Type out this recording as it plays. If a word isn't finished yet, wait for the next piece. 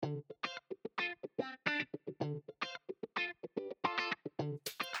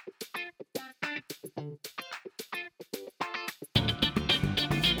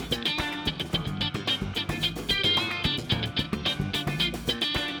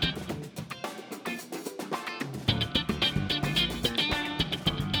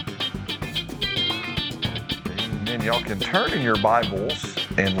then y'all can turn in your Bibles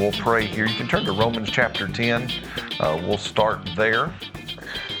and we'll pray here. You can turn to Romans chapter 10. We'll start there.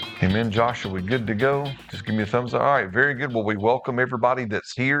 Amen. Josh, are we good to go? Just give me a thumbs up. All right, very good. Well, we welcome everybody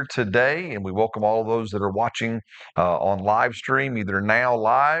that's here today, and we welcome all of those that are watching on live stream, either now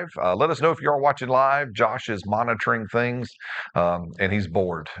live. Let us know if you are watching live. Josh is monitoring things, and he's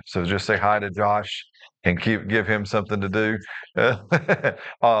bored. So just say hi to Josh and give him something to do.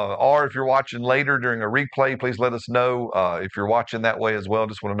 Or if you're watching later during a replay, please let us know if you're watching that way as well.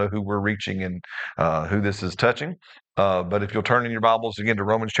 Just want to know who we're reaching and who this is touching. But if you'll turn in your Bibles again to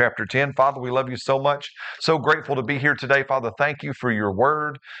Romans chapter 10. Father, we love you so much. So grateful to be here today. Father, thank you for your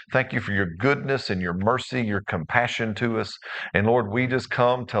word. Thank you for your goodness and your mercy, your compassion to us. And Lord, we just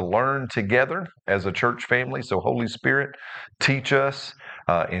come to learn together as a church family. So Holy Spirit, teach us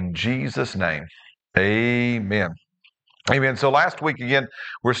in Jesus' name. Amen. Amen. So last week, again,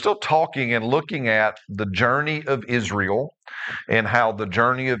 we're still talking and looking at the journey of Israel and how the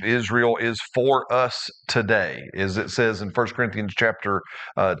journey of Israel is for us today. As it says in 1 Corinthians chapter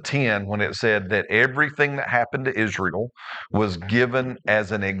 10, when it said that everything that happened to Israel was given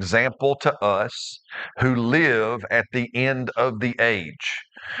as an example to us who live at the end of the age.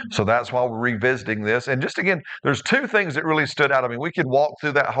 So that's why we're revisiting this. And just again, there's two things that really stood out. I mean, we could walk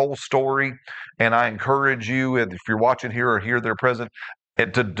through that whole story, and I encourage you, if you're watching here or here, they're present,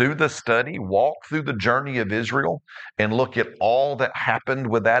 and to do the study, walk through the journey of Israel and look at all that happened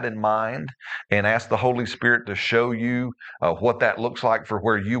with that in mind and ask the Holy Spirit to show you what that looks like for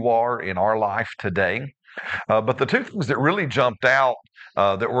where you are in our life today. But the two things that really jumped out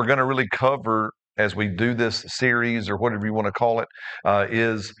that we're going to really cover as we do this series or whatever you want to call it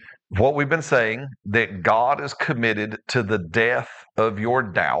is what we've been saying, that God is committed to the death of your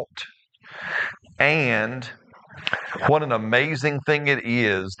doubt, and what an amazing thing it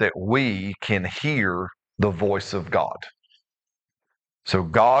is that we can hear the voice of God. So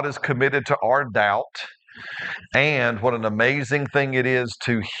God is committed to our doubt, and what an amazing thing it is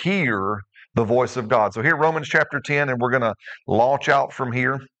to hear the voice of God. So here, Romans chapter 10, and we're going to launch out from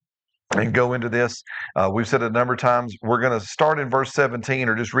here and go into this. We've said it a number of times. We're going to start in verse 17,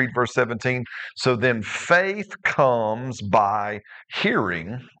 or just read verse 17. So then faith comes by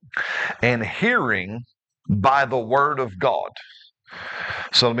hearing, and hearing by the word of God.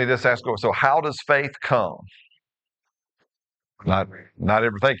 So let me just ask, so how does faith come? Not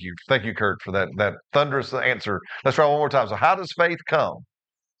every. Thank you, Kurt, for that thunderous answer. Let's try one more time. So how does faith come?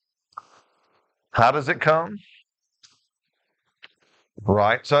 How does it come?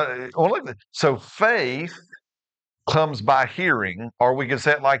 Right. So faith comes by hearing, or we can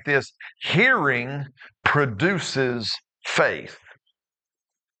say it like this: hearing produces faith.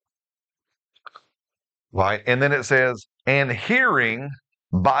 Right. And then it says, and hearing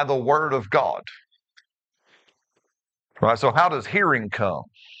by the word of God. Right. So how does hearing come?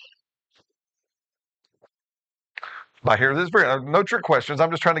 By hearing. This is very no trick questions.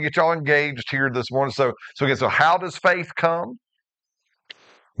 I'm just trying to get y'all engaged here this morning. So again, so how does faith come?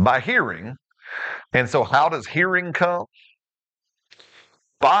 By hearing. And so how does hearing come?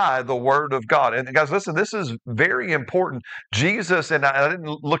 By the word of God. And guys, listen, this is very important. Jesus, and I didn't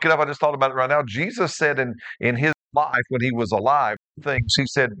look it up, I just thought about it right now. Jesus said in his life, when he was alive, things, he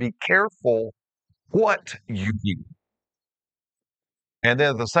said, be careful what you hear. And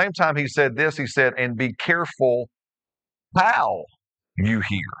then at the same time he said this, he said, and be careful how you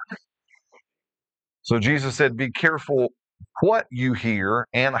hear. So Jesus said, be careful what you hear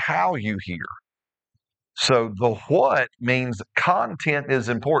and how you hear. So the what means content is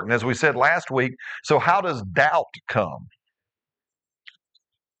important. As we said last week, so how does doubt come?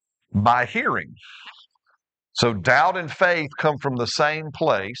 By hearing. So doubt and faith come from the same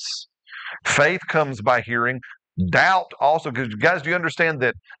place. Faith comes by hearing. Doubt also, because guys, do you understand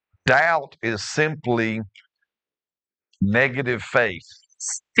that doubt is simply negative faith?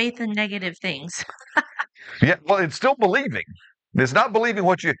 Faith in negative things. Yeah, well, it's still believing. It's not believing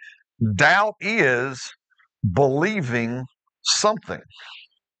what you... Doubt is believing something.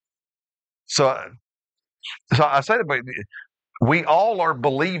 So I say that, we all are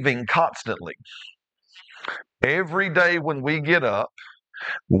believing constantly. Every day when we get up,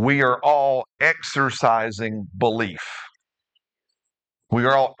 we are all exercising belief. We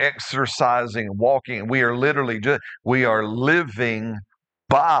are all exercising, walking. We are literally we are living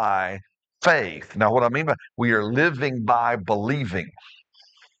by faith. Now, what I mean by we are living by believing.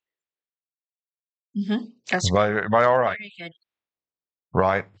 Mm-hmm. That's everybody all right? very good.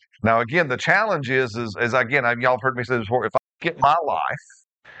 Right. Now, again, the challenge is again, y'all have heard me say this before, if I look at my life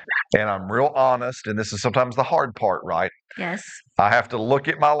And I'm real honest, and this is sometimes the hard part, right? Yes. I have to look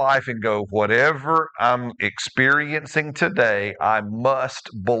at my life and go, whatever I'm experiencing today, I must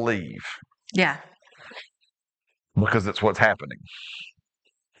believe Yeah. because it's what's happening.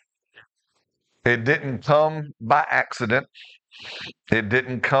 It didn't come by accident. It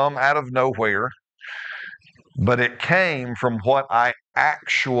didn't come out of nowhere, but it came from what I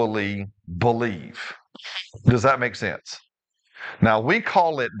actually believe. Does that make sense? Now, we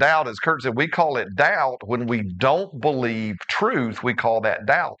call it doubt, as Kurt said, we call it doubt when we don't believe truth. We call that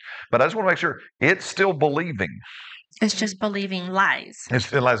doubt. But I just want to make sure it's still believing. It's just believing lies.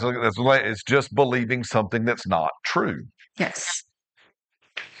 It's just believing something that's not true. Yes.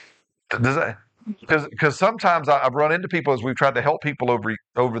 Does that? Because sometimes I've run into people as we've tried to help people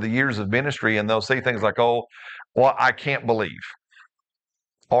over the years of ministry, and they'll say things like, "Oh, well, I can't believe,"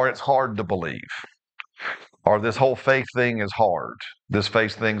 or "It's hard to believe," or "This whole faith thing is hard." This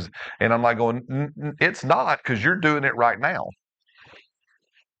faith thing's, and I'm like going, "It's not, because you're doing it right now."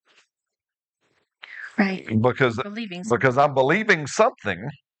 Right. Because Believing something. because I'm believing something,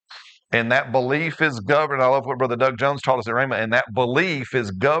 and that belief is governed. I love what Brother Doug Jones taught us at Rhema, and that belief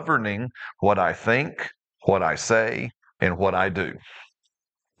is governing what I think, what I say, and what I do.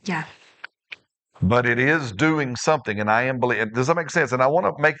 Yeah. But it is doing something, and I am believing. Does that make sense? And I want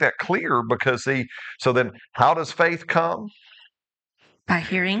to make that clear because, see, so then how does faith come? By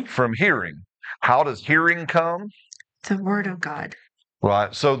hearing From hearing. How does hearing come? the word of God.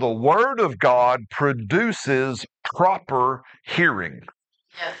 Right. So the word of God produces proper hearing.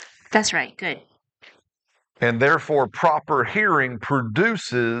 Yeah. That's right. Good. And therefore, proper hearing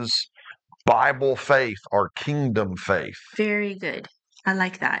produces Bible faith or kingdom faith. Very good. I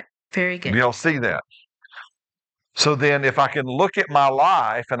like that. Very good. Y'all see that? So then, if I can look at my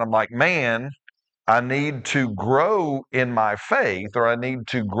life and I'm like, man, I need to grow in my faith, or I need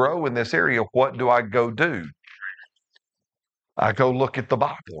to grow in this area, what do I go do? I go look at the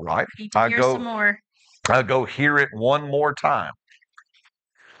Bible, right? Need to hear some more. I go hear it one more time,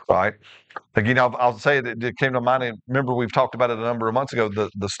 right? Again, I'll say that it came to mind. And remember, we've talked about it a number of months ago,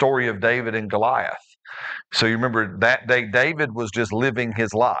 the story of David and Goliath. So you remember that day, David was just living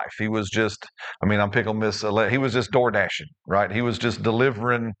his life. He was just, I'm picking Miss, he was just door dashing, right? He was just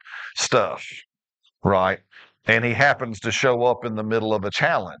delivering stuff, right? And he happens to show up in the middle of a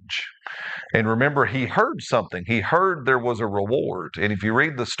challenge. And remember, he heard something. He heard there was a reward. And if you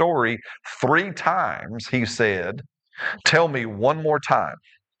read the story, 3 times he said, "Tell me one more time,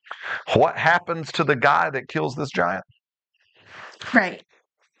 what happens to the guy that kills this giant?" Right.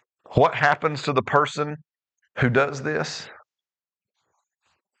 What happens to the person who does this?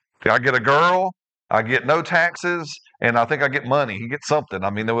 I get a girl, I get no taxes, and I think I get money. He gets something.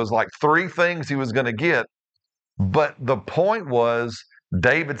 There was like 3 things he was going to get. But the point was,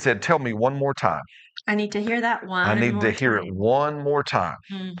 David said, "Tell me one more time. I need to hear that one. I need to hear it one more time."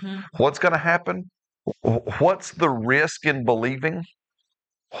 Mm-hmm. What's going to happen? What's the risk in believing?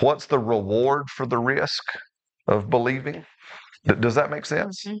 What's the reward for the risk of believing? Does that make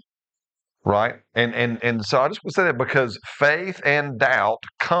sense? Mm-hmm. Right? And so I just want to say that because faith and doubt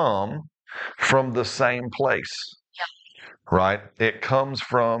come from the same place. Yeah. Right? It comes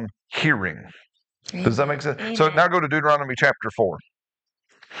from hearing. Amen. Does that make sense? Amen. So now go to Deuteronomy chapter 4.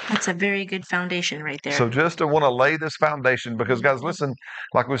 That's a very good foundation right there. So just to want to lay this foundation, because guys, listen,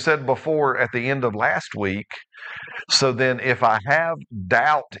 like we said before at the end of last week, so then if I have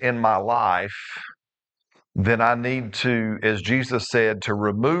doubt in my life, then I need to, as Jesus said, to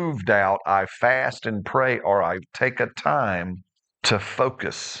remove doubt, I fast and pray, or I take a time to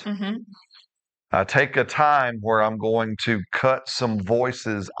focus. Mm-hmm. I take a time where I'm going to cut some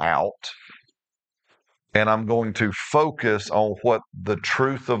voices out, and I'm going to focus on what the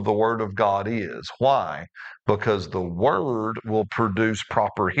truth of the Word of God is. Why? Because the Word will produce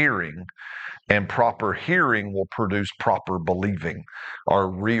proper hearing, and proper hearing will produce proper believing,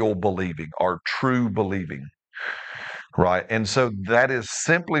 or real believing, or true believing. Right? And so that is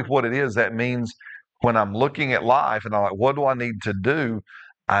simply what it is. That means when I'm looking at life and I'm like, what do I need to do?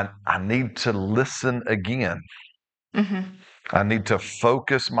 I need to listen again. Mm-hmm. I need to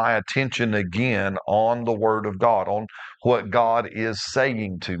focus my attention again on the Word of God, on what God is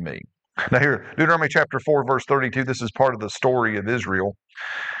saying to me. Now here, Deuteronomy chapter 4, verse 32, this is part of the story of Israel.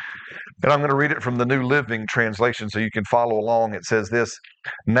 And I'm going to read it from the New Living Translation so you can follow along. It says this: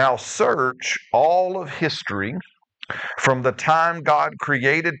 "Now search all of history from the time God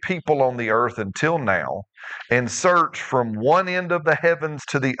created people on the earth until now, and search from one end of the heavens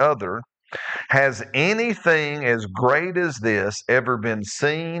to the other. Has anything as great as this ever been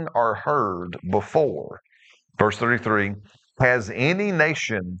seen or heard before?" Verse 33, Has any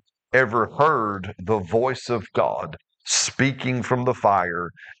nation ever heard the voice of God speaking from the fire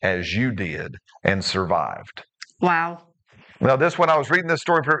as you did and survived? Wow. Now, when I was reading this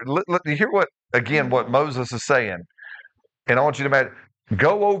story, you hear what Moses is saying. And I want you to imagine,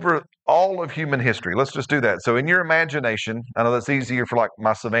 go over all of human history. Let's just do that. So in your imagination, I know that's easier for like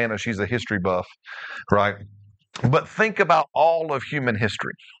my Savannah, she's a history buff, right? But think about all of human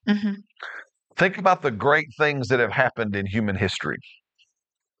history. Mm-hmm. Think about the great things that have happened in human history.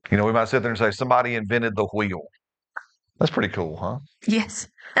 We might sit there and say, somebody invented the wheel. That's pretty cool, huh? Yes.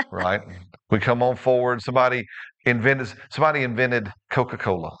 Right? We come on forward, somebody invented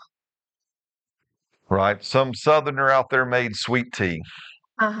Coca-Cola. Right? Some southerner out there made sweet tea.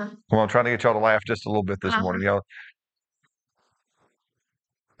 Uh-huh. Well, I'm trying to get y'all to laugh just a little bit this morning.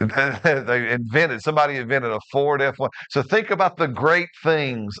 Somebody invented a Ford F1. So think about the great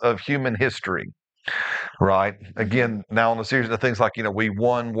things of human history, right? Again, now on the series of things like, we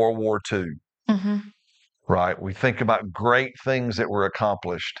won World War II, right? We think about great things that were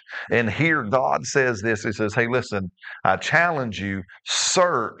accomplished. And here God says this, He says, hey, listen, I challenge you,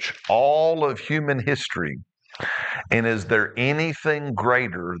 search all of human history. And is there anything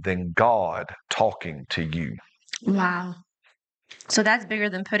greater than God talking to you? Wow. So that's bigger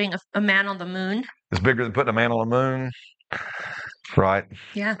than putting a man on the moon? It's bigger than putting a man on the moon, right?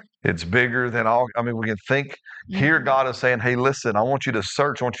 Yeah. It's bigger than all. We can think. Here God is saying, hey, listen, I want you to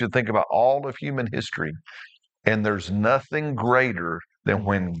search. I want you to think about all of human history. And there's nothing greater than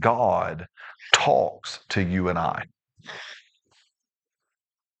when God talks to you and I.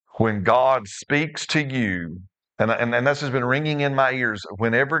 When God speaks to you, and that's just been ringing in my ears.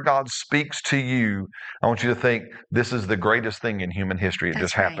 Whenever God speaks to you, I want you to think this is the greatest thing in human history. It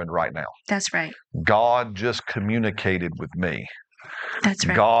just happened right now. That's right. God just communicated with me. That's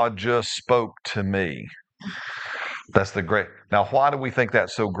right. God just spoke to me. That's the great. Now, why do we think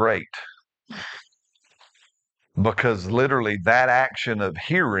that's so great? Because literally that action of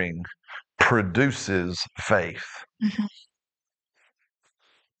hearing produces faith. Mm-hmm.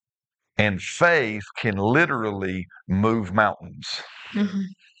 And faith can literally move mountains.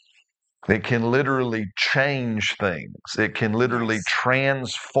 Mm-hmm. It can literally change things. It can literally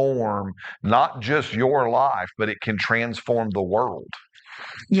transform not just your life, but it can transform the world.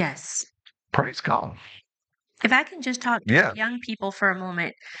 Yes. Praise God. If I can just talk to young people for a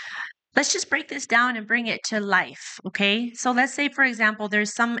moment, let's just break this down and bring it to life, okay? So let's say, for example,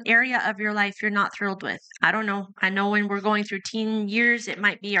 there's some area of your life you're not thrilled with. I don't know. I know when we're going through teen years, it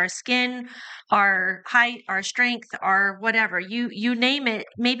might be our skin, our height, our strength, our whatever. You name it.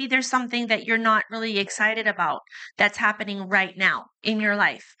 Maybe there's something that you're not really excited about that's happening right now in your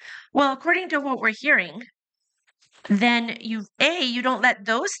life. Well, according to what we're hearing, then you don't let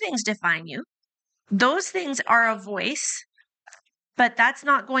those things define you. Those things are a voice, but that's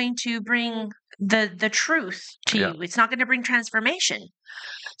not going to bring the truth to you. It's not going to bring transformation.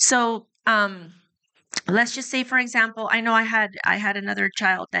 So let's just say, for example, I know I had another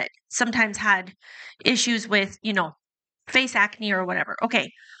child that sometimes had issues with, face acne or whatever. Okay.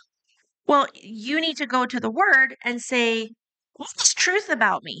 Well, you need to go to the word and say, what's truth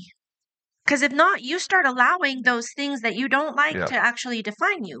about me? Because if not, you start allowing those things that you don't like to actually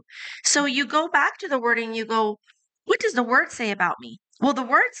define you. So you go back to the word and you go, what does the word say about me? Well, the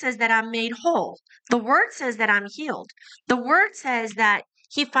word says that I'm made whole. The word says that I'm healed. The word says that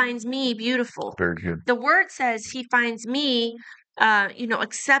he finds me beautiful. Very good. The word says he finds me,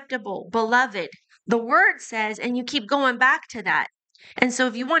 acceptable, beloved. The word says, and you keep going back to that. And so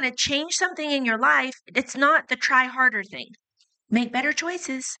if you want to change something in your life, it's not the try harder thing. Make better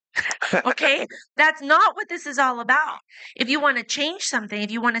choices. Okay? That's not what this is all about. If you want to change something, if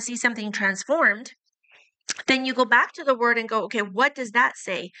you want to see something transformed, then you go back to the word and go, okay, what does that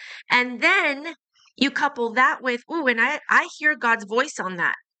say? And then you couple that with, and I hear God's voice on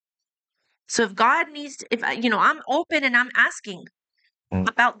that. So if God needs to, I'm open and I'm asking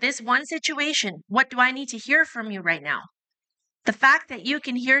about this one situation, what do I need to hear from you right now? The fact that you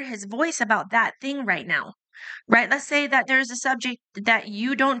can hear his voice about that thing right now. Right? Let's say that there's a subject that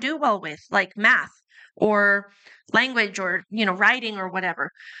you don't do well with, like math or language or, writing or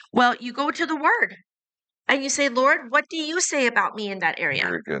whatever. Well, you go to the word and you say, Lord, what do you say about me in that area?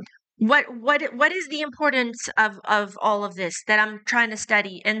 Very good. What is the importance of all of this that I'm trying to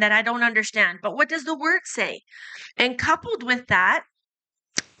study and that I don't understand? But what does the word say? And coupled with that,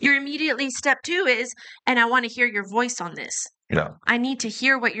 your immediately step 2 is, and I want to hear your voice on this. Yeah. I need to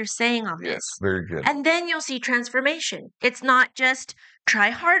hear what you're saying on this. Very good. And then you'll see transformation. It's not just try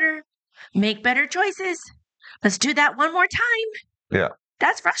harder, make better choices. Let's do that one more time. Yeah.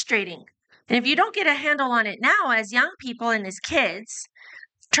 That's frustrating And if you don't get a handle on it now as young people and as kids,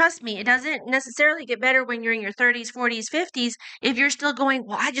 trust me, it doesn't necessarily get better when you're in your 30s, 40s, 50s. If you're still going,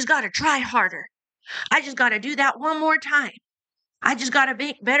 well, I just got to try harder. I just got to do that one more time. I just got to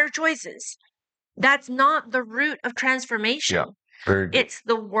make better choices. That's not the root of transformation. Yeah, very good. It's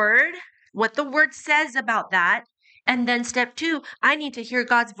the word, what the word says about that. And then step 2, I need to hear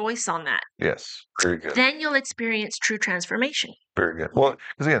God's voice on that. Yes, very good. Then you'll experience true transformation. Very good. Well,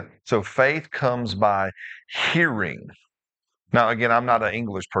 because again, so faith comes by hearing. Now, again, I'm not an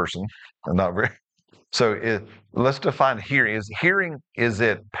English person. I'm not very. So let's define hearing. Is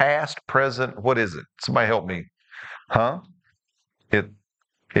it past, present? What is it? Somebody help me. Huh?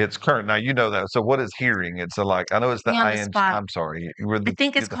 It's current. Now, you know that. So what is hearing? It's I know it's the ing. I'm sorry. I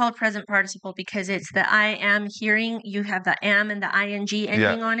think it's called present participle because it's the I am hearing. You have the am and the ing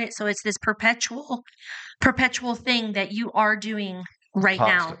ending on it. So it's this perpetual thing that you are doing right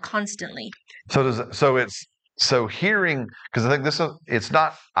now, constantly. So hearing, because I think it's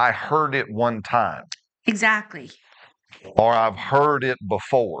not, I heard it one time. Exactly. Or I've heard it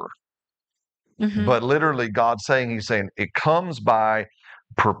before. Mm-hmm. But literally he's saying it comes by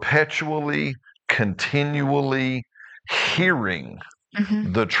perpetually, continually hearing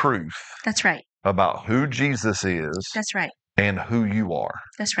mm-hmm. the truth. That's right. About who Jesus is. That's right. And who you are.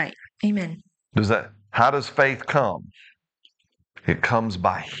 That's right. Amen. How does faith come? It comes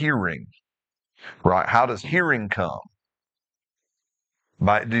by hearing. Right? How does hearing come?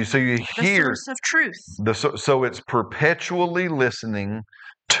 You hear the source of truth. So it's perpetually listening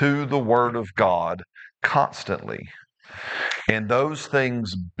to the Word of God constantly. And those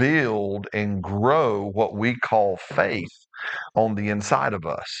things build and grow what we call faith on the inside of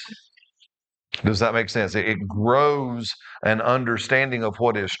us. Does that make sense? It grows an understanding of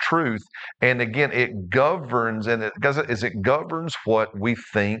what is truth. And again, it governs, it governs what we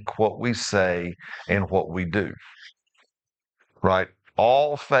think, what we say, and what we do. Right?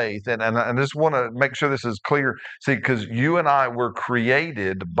 All faith, and I just want to make sure this is clear. See, because you and I were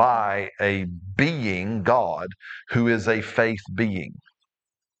created by a being, God, who is a faith being.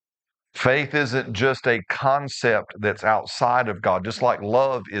 Faith isn't just a concept that's outside of God, just like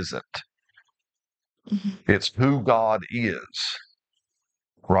love isn't. Mm-hmm. It's who God is.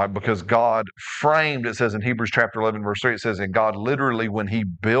 Right? Because God framed, it says in Hebrews chapter 11, verse 3, it says, and God literally, when he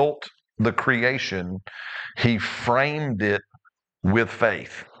built the creation, he framed it with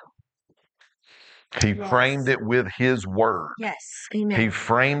faith. He framed it with his word. Yes. Amen. He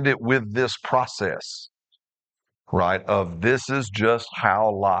framed it with this process, right? Of this is just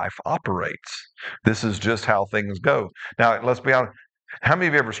how life operates. This is just how things go. Now, let's be honest. How many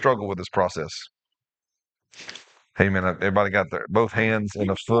of you ever struggled with this process? Amen. Everybody got both hands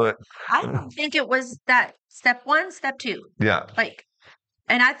and a foot. I don't think it was that step 1, step 2. Yeah.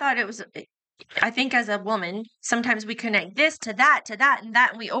 And I thought it was, I think as a woman, sometimes we connect this to that, and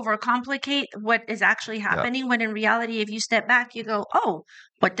that, and we overcomplicate what is actually happening. Yeah. When in reality, if you step back, you go, oh,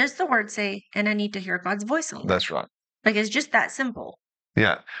 what does the word say? And I need to hear God's voice on that. That's right. It's just that simple.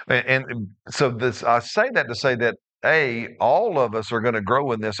 Yeah. And so I say that to say that, all of us are going to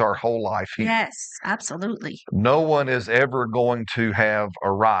grow in this our whole life here. Yes, absolutely. No one is ever going to have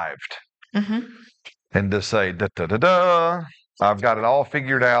arrived mm-hmm. and to say, da-da-da-da, I've got it all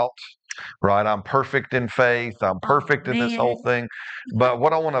figured out. Right, I'm perfect in faith. I'm perfect in this whole thing. But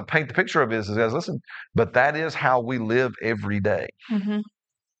what I want to paint the picture of is guys, listen, but that is how we live every day. Mm-hmm.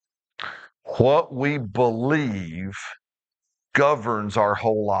 What we believe governs our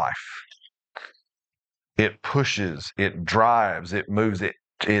whole life. It pushes, it drives, it moves, it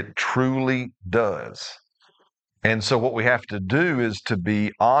truly does. And so what we have to do is to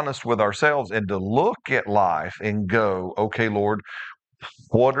be honest with ourselves and to look at life and go, okay, Lord,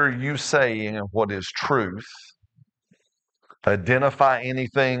 what are you saying and what is truth? Identify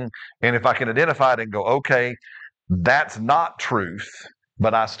anything. And if I can identify it and go, okay, that's not truth,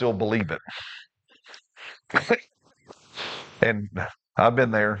 but I still believe it. And I've been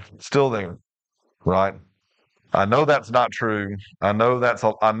there, still there, right? I know that's not true. I know that's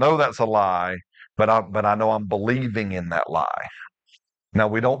a lie, but I know I'm believing in that lie. Now,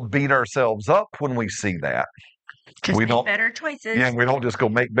 we don't beat ourselves up when we see that. Just make better choices. Yeah, we don't just go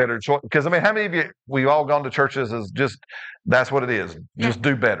make better choices. Because, how many of you, we've all gone to churches as just, that's what it is. Just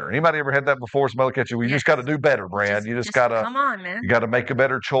do better. Anybody ever had that before? Somebody look at you, you just got to do better, Brad. You just got to, come on, man. You got to make a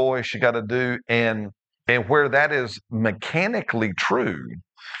better choice. You got to do, and where that is mechanically true,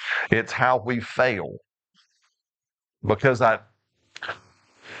 it's how we fail. Because I'm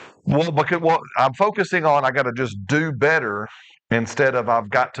focusing on, I got to just do better instead of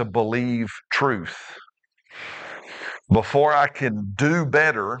I've got to believe truth. Before I can do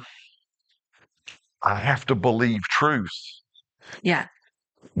better, I have to believe truth. Yeah.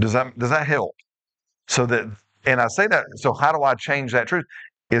 Does that help? So that, and I say that, so how do I change that truth?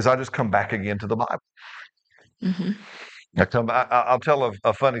 Is I just come back again to the Bible. Mm-hmm. I'll tell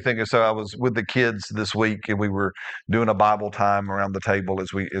a funny thing. So I was with the kids this week, and we were doing a Bible time around the table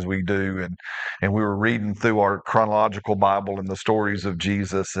as we do, and we were reading through our chronological Bible and the stories of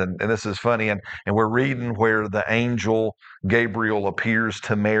Jesus, and this is funny, and we're reading where the angel Gabriel appears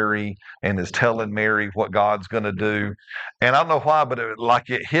to Mary and is telling Mary what God's going to do, and I don't know why, but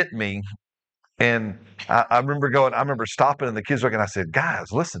it hit me, and I remember stopping, and the kids were looking, and I said,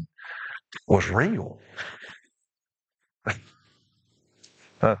 "Guys, listen, it was real."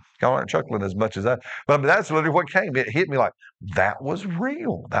 Y'all aren't chuckling as much as that. But I mean, that's literally what came. It hit me like, that was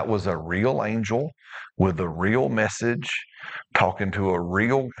real. That was a real angel with a real message, talking to a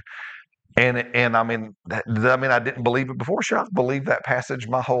real. And I mean, I didn't believe it before. Sure, I've believed that passage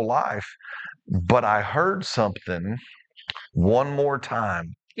my whole life. But I heard something one more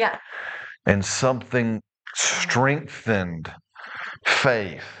time. Yeah. And something strengthened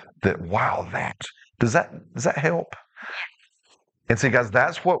faith that, wow, does that help? And see, guys,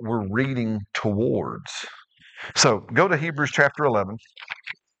 that's what we're reading towards. So go to Hebrews chapter 11,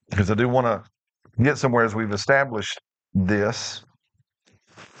 because I do want to get somewhere as we've established this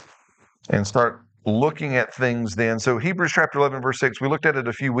and start looking at things then. So Hebrews chapter 11, verse 6, we looked at it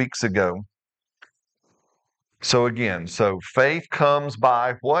a few weeks ago. So again, faith comes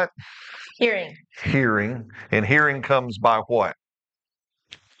by what? Hearing. Hearing. And hearing comes by what?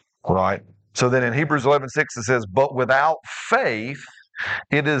 Right. So then in Hebrews 11:6 it says, but without faith,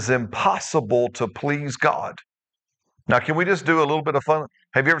 it is impossible to please God. Now, can we just do a little bit of fun?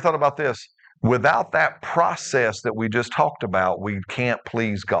 Have you ever thought about this? Without that process that we just talked about, we can't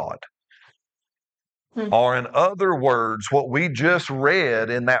please God. Or in other words, what we just read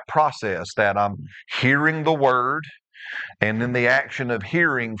in that process, that I'm hearing the word, and in the action of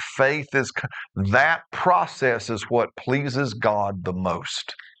hearing, that process is what pleases God the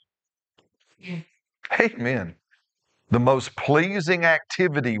most. Amen. The most pleasing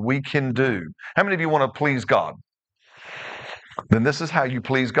activity we can do. How many of you want to please God? Then this is how you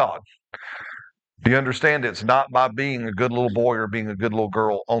please God. Do you understand? It's not by being a good little boy or being a good little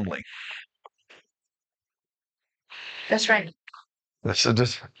girl only. That's right. This is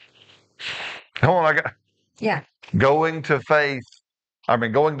just, come on, Yeah. going to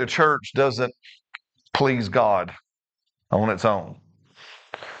church doesn't please God on its own.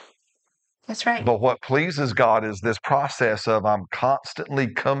 That's right. But what pleases God is this process of, I'm constantly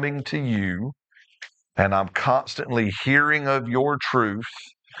coming to you, and I'm constantly hearing of your truth.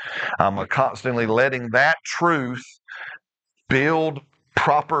 I'm constantly letting that truth build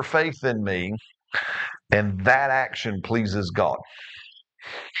proper faith in me, and that action pleases God.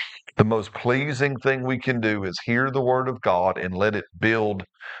 The most pleasing thing we can do is hear the word of God and let it build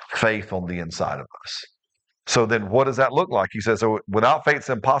faith on the inside of us. So then what does that look like? He says, so without faith, it's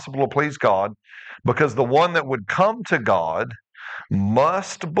impossible to please God, because the one that would come to God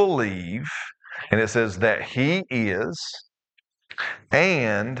must believe, and it says that he is,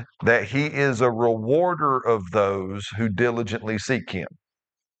 and that he is a rewarder of those who diligently seek him.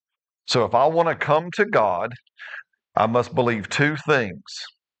 So if I want to come to God, I must believe two things.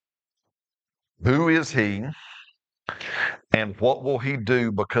 Who is he? And what will he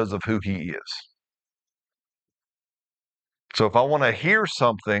do because of who he is? So if I want to hear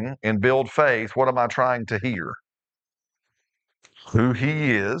something and build faith, what am I trying to hear? Who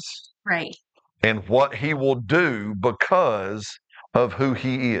he is. Right. And what he will do because of who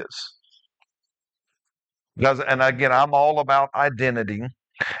he is. And again, I'm all about identity.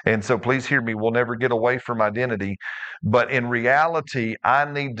 And so please hear me, we'll never get away from identity. But in reality, I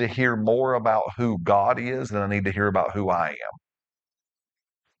need to hear more about who God is than I need to hear about who I am.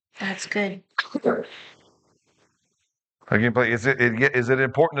 That's good. Again, is it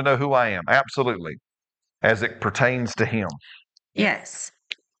important to know who I am? Absolutely. As it pertains to him. Yes.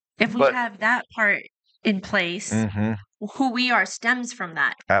 If we have that part in place, who we are stems from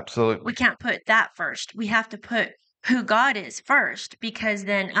that. Absolutely. We can't put that first. We have to put who God is first, because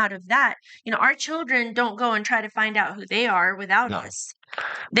then out of that, our children don't go and try to find out who they are without us.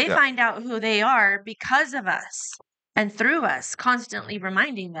 They find out who they are because of us and through us, constantly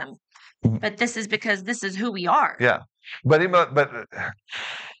reminding them. But this is because this is who we are. Yeah. But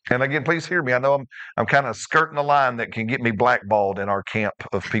and again, please hear me. I know I'm kind of skirting the line that can get me blackballed in our camp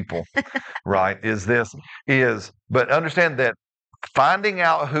of people, right? But understand that finding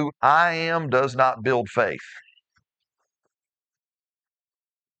out who I am does not build faith.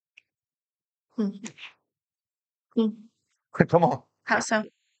 Come on. How so?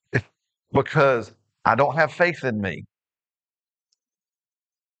 Because I don't have faith in me.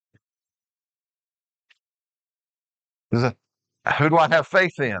 Who do I have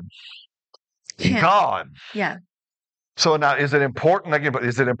faith in? God. Yeah. So now, is it important again? But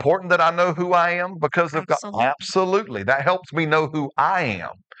is it important that I know who I am because of God? Absolutely. That helps me know who I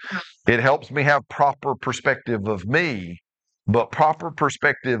am. It helps me have proper perspective of me, but proper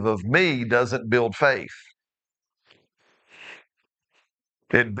perspective of me doesn't build faith.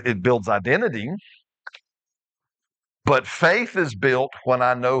 It builds identity, but faith is built when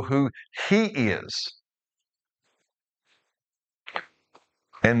I know who He is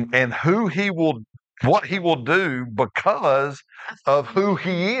and who He will, what He will do because of who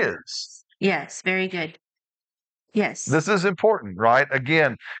He is. Yes, very good. Yes. This is important, right?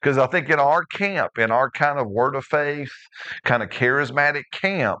 Again, because I think in our camp, in our kind of word of faith, kind of charismatic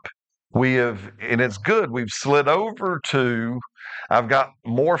camp, we have, and it's good, we've slid over to, I've got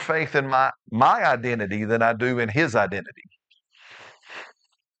more faith in my identity than I do in His identity.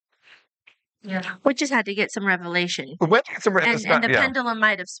 Yeah. We just had to get some revelation. And the pendulum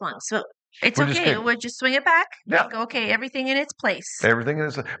might have swung. So it's okay. We'll just swing it back. Yeah. Go, okay, everything in its place. Everything in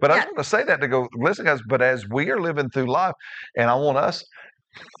its place. But I just want to say that to go, listen, guys, but as we are living through life, and I want us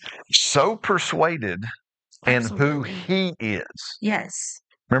so persuaded in who He is. Yes.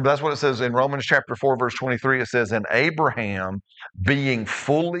 Remember, that's what it says in Romans chapter 4, verse 23. It says, "And Abraham, being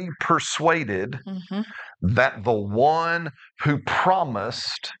fully persuaded that the one who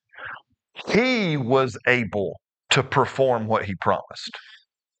promised, he was able to perform what he promised."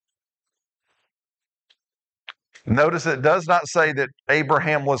 Notice it does not say that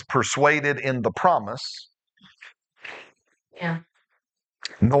Abraham was persuaded in the promise. Yeah.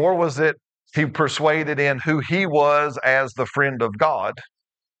 Nor was it he persuaded in who he was as the friend of God.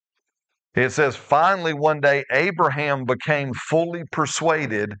 It says, finally, one day, Abraham became fully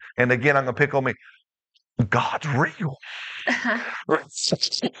persuaded. And again, I'm going to pick on me. God's real.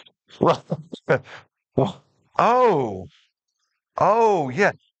 Oh,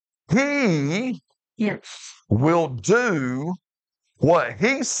 yeah. He will do what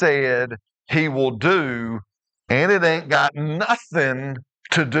he said he will do, and it ain't got nothing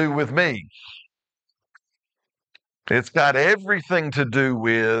to do with me. It's got everything to do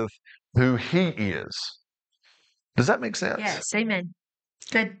with who he is. Does that make sense? Yes, amen.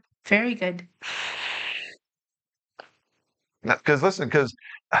 Good. Very good. Because listen, because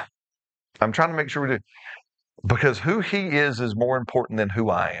I'm trying to make sure we do. Because who he is more important than who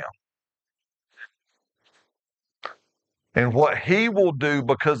I am. And what he will do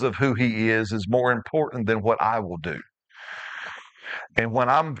because of who he is more important than what I will do. And when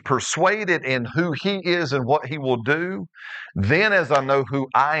I'm persuaded in who he is and what he will do, then as I know who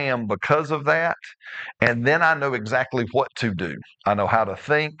I am because of that, and then I know exactly what to do. I know how to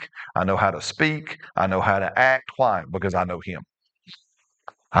think. I know how to speak. I know how to act. Why? Because I know him.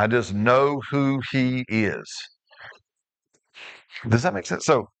 I just know who he is. Does that make sense?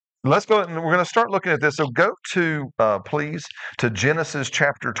 So let's go, and we're going to start looking at this. So go to, please, to Genesis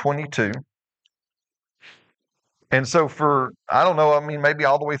chapter 22. And so for, I don't know, I mean, maybe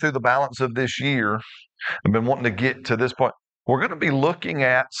all the way through the balance of this year, I've been wanting to get to this point. We're going to be looking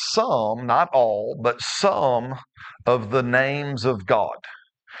at some, not all, but some of the names of God.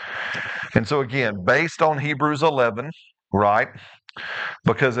 And so again, based on Hebrews 11, right?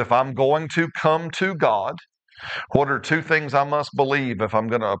 Because if I'm going to come to God, what are two things I must believe if I'm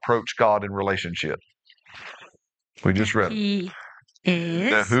going to approach God in relationship? We just read He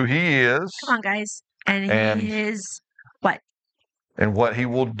is. Who he is. Come on, guys. And he is what? And what he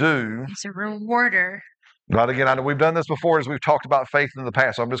will do. He's a rewarder. Right, again, I know we've done this before as we've talked about faith in the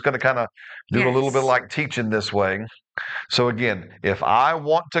past. So I'm just going to kind of do a little bit like teaching this way. So again, if I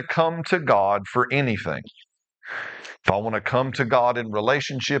want to come to God for anything, if I want to come to God in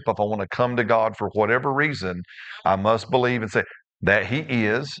relationship, if I want to come to God for whatever reason, I must believe and say that he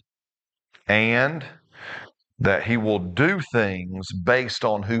is and that he will do things based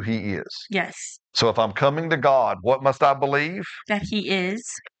on who he is. Yes. So if I'm coming to God, what must I believe? That he is.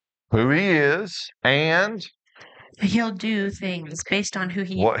 Who he is, and he'll do things based on who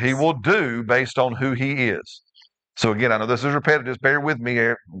he is. What he will do based on who he is. So again, I know this is repetitive. Just bear with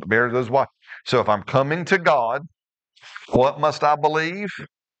me. Bear those watch. So if I'm coming to God, what must I believe?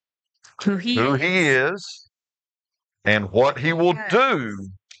 Who he is, and what he will do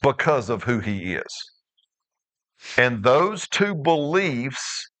because of who he is. And those two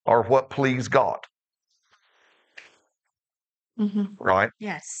beliefs are what please God. Right?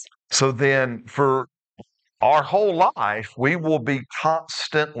 Yes. So then for our whole life, we will be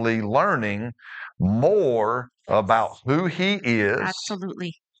constantly learning more about who he is.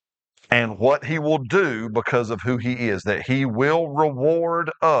 Absolutely. and what he will do because of who he is, that he will reward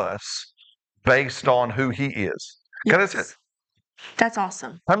us based on who he is. Yes. That's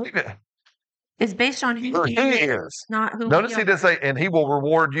awesome. I mean, it's based on who he is, not who Notice he didn't say, and he will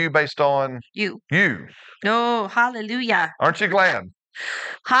reward you based on you. You. No, hallelujah. Aren't you glad?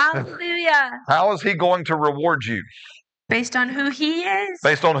 Hallelujah. How is he going to reward you? Based on who he is.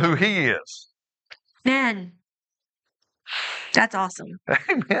 Based on who he is. Man, that's awesome.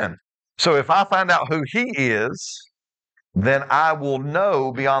 Amen. So if I find out who he is, then I will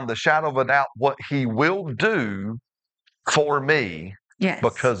know beyond the shadow of a doubt what he will do for me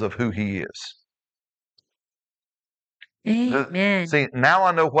because of who he is. Amen. See, now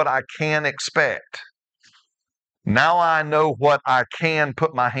I know what I can expect. Now I know what I can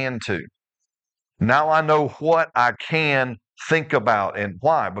put my hand to. Now I know what I can think about. And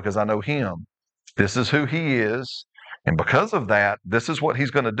why? Because I know him. This is who he is. And because of that, this is what he's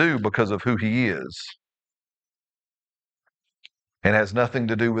going to do because of who he is. And has nothing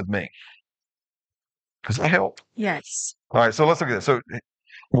to do with me. Does that help? Yes. All right, so let's look at this. So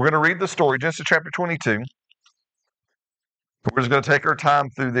we're going to read the story, Genesis chapter 22. We're just going to take our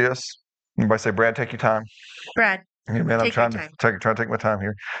time through this. Everybody say, Brad, take your time. Brad. Amen. I'm trying to take my time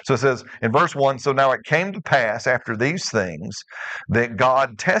here. So it says in verse 1, so now it came to pass after these things that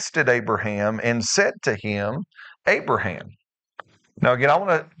God tested Abraham and said to him, Abraham. Now, again, I want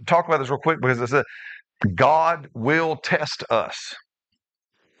to talk about this real quick because it says God will test us.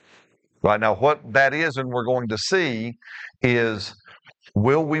 Right now, what that is, and we're going to see, is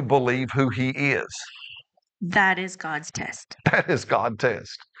will we believe who he is? That is God's test. That is God's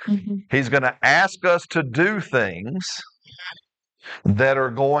test. Mm-hmm. He's going to ask us to do things that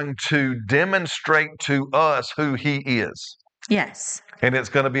are going to demonstrate to us who he is. Yes. And it's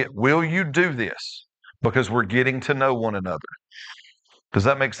going to be, will you do this? Because we're getting to know one another. Does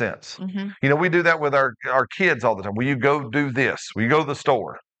that make sense? Mm-hmm. You know, we do that with our kids all the time. Will you go do this? Will you go to the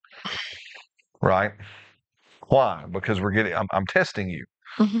store? Right? Why? Because I'm testing you.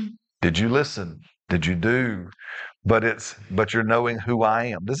 Mm-hmm. Did you listen? Did you do? But you're knowing who I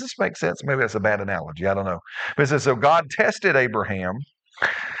am. Does this make sense? Maybe that's a bad analogy. I don't know. But it says, so God tested Abraham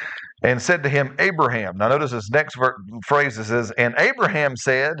and said to him, Abraham. Now notice this next phrase. It says, and Abraham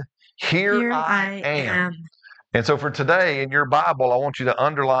said, Here I am. And so for today in your Bible, I want you to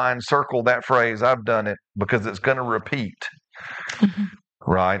underline, circle that phrase. I've done it because it's going to repeat. Mm-hmm.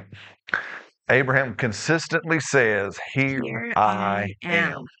 Right? Abraham consistently says, Here I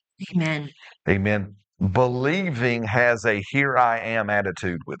am. Amen. Amen. Believing has a here I am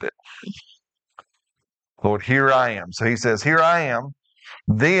attitude with it. Lord, here I am. So he says, Here I am.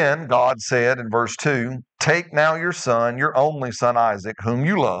 Then God said in verse 2, Take now your son, your only son Isaac, whom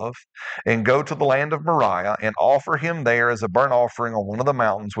you love, and go to the land of Moriah and offer him there as a burnt offering on one of the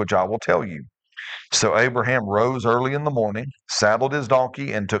mountains which I will tell you. So Abraham rose early in the morning, saddled his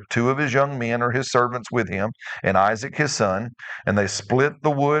donkey, and took 2 of his young men or his servants with him, and Isaac his son, and they split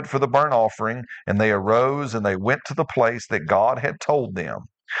the wood for the burnt offering, and they arose and they went to the place that God had told them.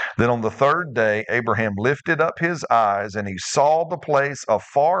 Then on the 3rd day, Abraham lifted up his eyes, and he saw the place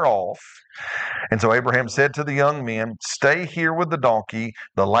afar off. And so Abraham said to the young men, Stay here with the donkey.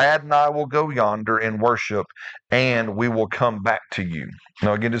 The lad and I will go yonder and worship, and we will come back to you.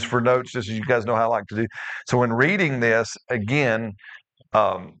 Now, again, just for notes, just as you guys know how I like to do. So in reading this, again,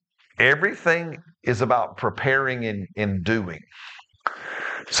 everything is about preparing and doing.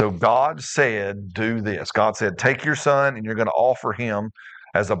 So God said, do this. God said, take your son, and you're going to offer him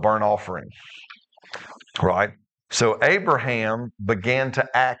as a burnt offering. Right? So Abraham began to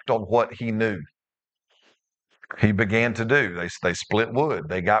act on what he knew. He began to do. They split wood.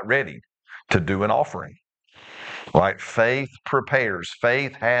 They got ready to do an offering. Right? Faith prepares.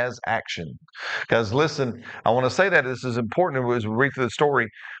 Faith has action. Guys, listen, I want to say that this is important as we read through the story.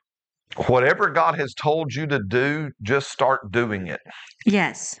 Whatever God has told you to do, just start doing it.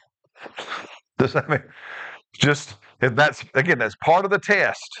 Yes. Does that mean that's part of the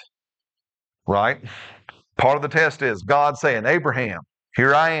test, right? Part of the test is God saying, Abraham,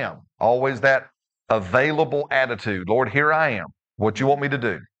 here I am. Always that available attitude. Lord, here I am. What you want me to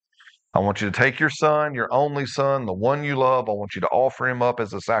do? I want you to take your son, your only son, the one you love. I want you to offer him up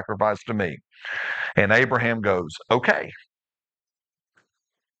as a sacrifice to me. And Abraham goes, okay.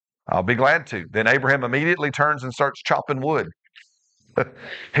 I'll be glad to. Then Abraham immediately turns and starts chopping wood.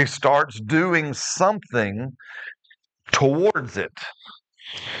 He starts doing something towards it.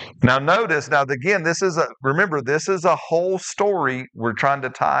 Now notice, again, this is a whole story we're trying to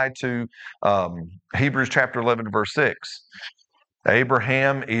tie to Hebrews chapter 11, verse 6.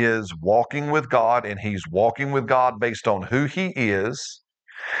 Abraham is walking with God, and he's walking with God based on who he is.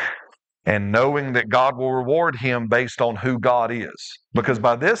 and knowing that God will reward him based on who God is. Because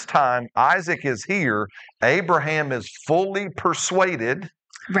by this time, Isaac is here. Abraham is fully persuaded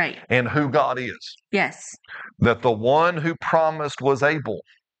in who God is. Yes. That the one who promised was able.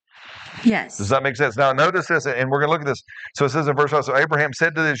 Yes. Does that make sense? Now, notice this, and we're going to look at this. So it says in verse 5, so Abraham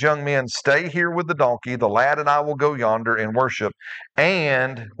said to his young men, stay here with the donkey. The lad and I will go yonder and worship.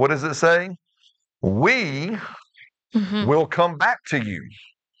 And, what does it say? We will come back to you.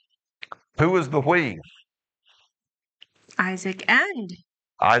 Who is the we? Isaac and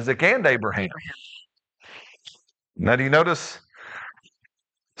Abraham. Now, do you notice?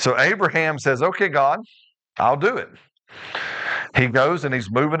 So Abraham says, okay, God, I'll do it. He goes and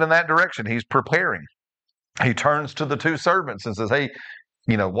he's moving in that direction. He's preparing. He turns to the two servants and says, hey,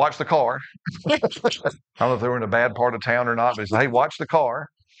 watch the car. I don't know if they were in a bad part of town or not, but he said, hey, watch the car,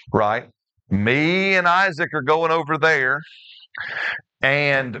 right? Me and Isaac are going over there,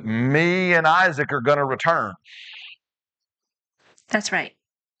 and me and Isaac are going to return. That's right.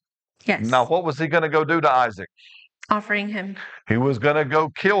 Yes. Now, what was he going to go do to Isaac? Offering him. He was going to go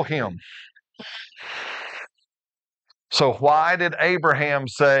kill him. So why did Abraham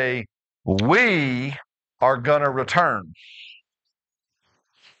say, we are going to return?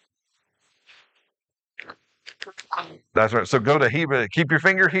 That's right. So go to Hebrew. Keep your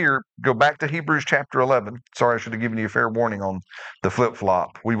finger here. Go back to Hebrews chapter 11. Sorry, I should have given you a fair warning on the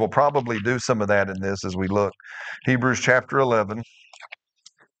flip-flop. We will probably do some of that in this as we look. Hebrews chapter 11.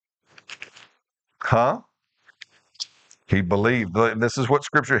 He believed. This is what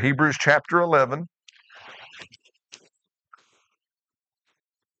Scripture, Hebrews chapter 11.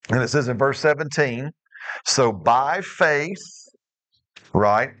 And it says in verse 17, so by faith,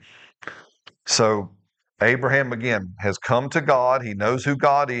 right? So Abraham, again, has come to God. He knows who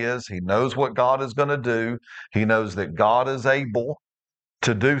God is. He knows what God is going to do. He knows that God is able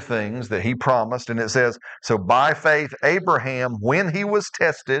to do things that he promised. And it says, so by faith, Abraham, when he was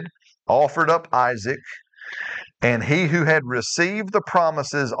tested, offered up Isaac. And he who had received the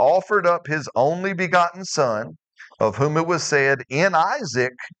promises offered up his only begotten son, of whom it was said, in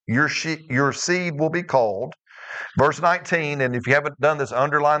Isaac your seed will be called. Verse 19, and if you haven't done this,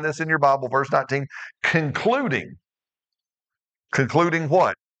 underline this in your Bible, verse 19, concluding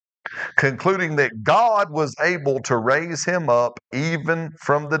what? Concluding that God was able to raise him up even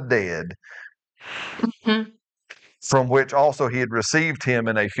from the dead, from which also he had received him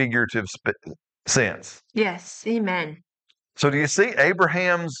in a figurative sense. Yes, amen. So do you see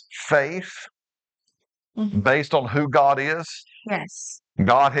Abraham's faith based on who God is? Yes.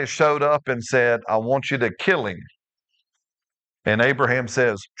 God has showed up and said, I want you to kill him. And Abraham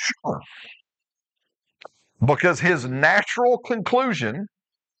says, sure. Because his natural conclusion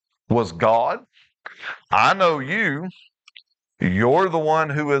was, God, I know you. You're the one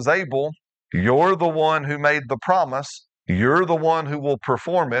who is able. You're the one who made the promise. You're the one who will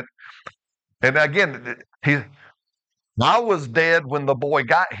perform it. And again, I was dead when the boy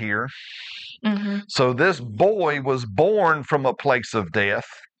got here. So this boy was born from a place of death.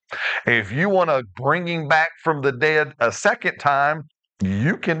 If you want to bring him back from the dead a second time,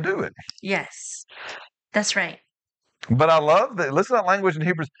 you can do it. Yes, that's right. But I love that. Listen to that language in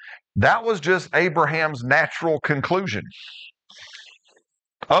Hebrews. That was just Abraham's natural conclusion.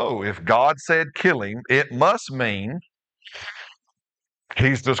 Oh, if God said kill him, it must mean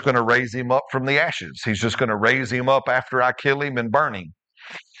he's just going to raise him up from the ashes. He's just going to raise him up after I kill him and burn him.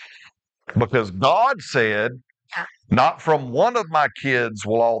 Because God said, not from one of my kids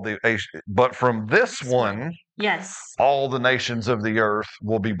will all the, but from this one, yes, all the nations of the earth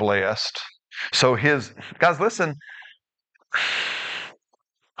will be blessed. So guys, listen.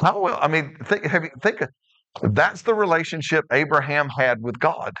 Think. That's the relationship Abraham had with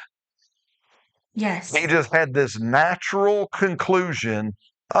God. Yes. He just had this natural conclusion.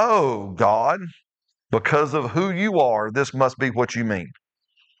 Oh, God, because of who you are, this must be what you mean.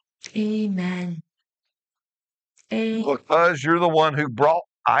 Amen. Because you're the one who brought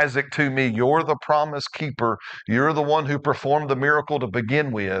Isaac to me. You're the promise keeper. You're the one who performed the miracle to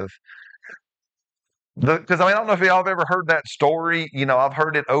begin with. Because I don't know if y'all have ever heard that story. I've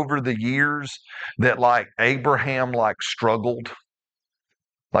heard it over the years that Abraham struggled.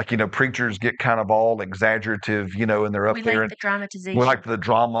 Preachers get kind of all exaggerative, and they're up there. The dramatization. We like the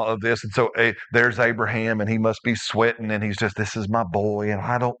drama of this. And so there's Abraham, and he must be sweating, and he's just, this is my boy, and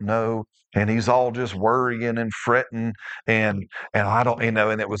I don't know. And he's all just worrying and fretting, and I don't,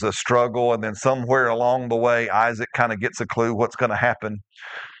 and it was a struggle. And then somewhere along the way, Isaac kind of gets a clue what's going to happen.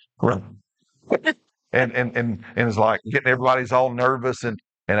 And it's getting everybody's all nervous, and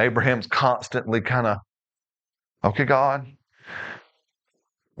Abraham's constantly kind of, okay, God,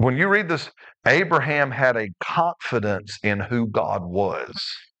 When you read this, Abraham had a confidence in who God was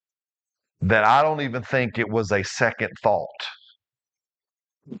that I don't even think it was a second thought.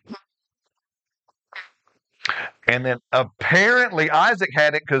 And then apparently Isaac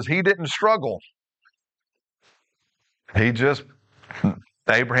had it because he didn't struggle. He just,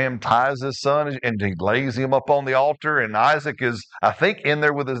 Abraham ties his son and he lays him up on the altar. And Isaac is, I think, in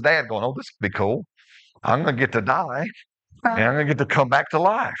there with his dad going, oh, this would be cool. I'm going to get to die and I'm going to get to come back to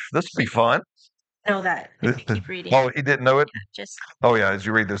life. This will be fun. Know that. Keep reading. Oh, he didn't know it? Just. Oh, yeah, as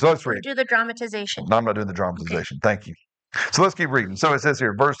you read this. So let's read. Do the dramatization. No, I'm not doing the dramatization. Okay. Thank you. So let's keep reading. So it says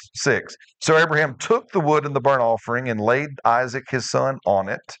here, verse 6. So Abraham took the wood and the burnt offering and laid Isaac his son on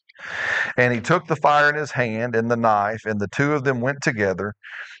it. And he took the fire in his hand and the knife, and the two of them went together.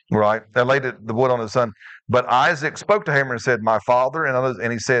 Right? They laid the wood on his son. But Isaac spoke to him and said, my father.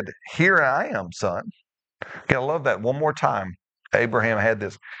 And he said, here I am, son. Okay, I love that. One more time. Abraham had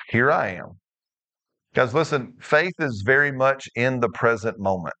this. Here I am. Guys, listen, faith is very much in the present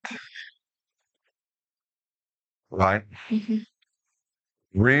moment. Right? Mm-hmm.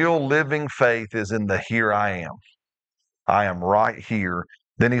 Real living faith is in the here I am. I am right here.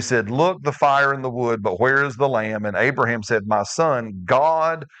 Then he said, look, the fire and the wood, but where is the lamb? And Abraham said, my son,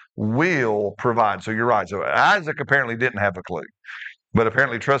 God will provide. So you're right. So Isaac apparently didn't have a clue, but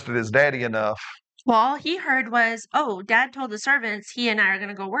apparently trusted his daddy enough. Well, all he heard was, oh, dad told the servants he and I are going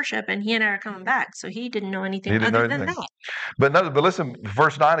to go worship and he and I are coming back. So he didn't know anything other than that. But listen,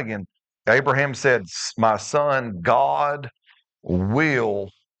 verse 9 again. Abraham said, my son, God will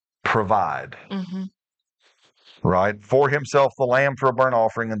provide. Mm-hmm. Right? For himself the lamb for a burnt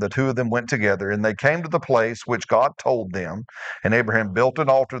offering, and the two of them went together, and they came to the place which God told them. And Abraham built an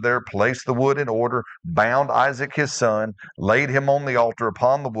altar there, placed the wood in order, bound Isaac his son, laid him on the altar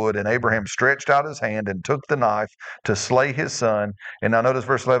upon the wood, and Abraham stretched out his hand and took the knife to slay his son. And now notice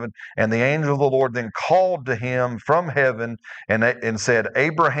verse 11, and the angel of the Lord then called to him from heaven and said,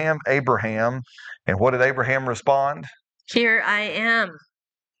 Abraham, Abraham. And what did Abraham respond? Here I am.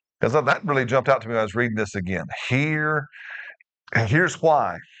 Because that really jumped out to me when I was reading this again. Here's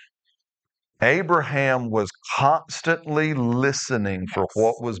why. Abraham was constantly listening for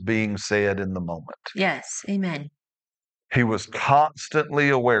what was being said in the moment. Yes, amen. He was constantly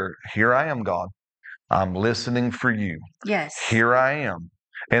aware. Here I am, God. I'm listening for you. Yes. Here I am.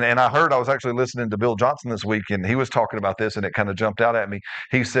 And I was actually listening to Bill Johnson this week, and he was talking about this, and it kind of jumped out at me.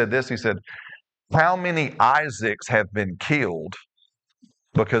 He said this, he said, how many Isaacs have been killed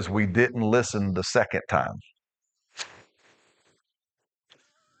because we didn't listen the second time?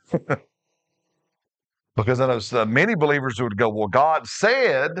 Because I know many believers would go, well, God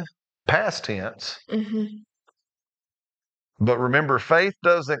said, past tense. Mm-hmm. But remember, faith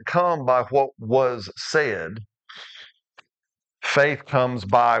doesn't come by what was said. Faith comes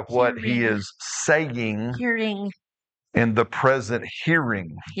by what he is saying. Hearing. In the present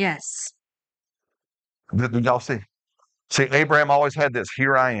hearing. Yes. Did y'all see? See, Abraham always had this,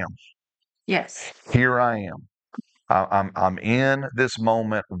 here I am. Yes. Here I am. I'm in this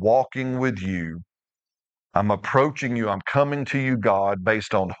moment walking with you. I'm approaching you. I'm coming to you, God,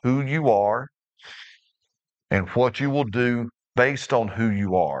 based on who you are and what you will do based on who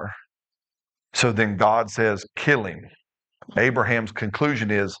you are. So then God says, kill him. Abraham's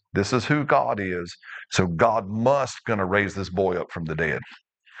conclusion is, this is who God is. So God must going to raise this boy up from the dead.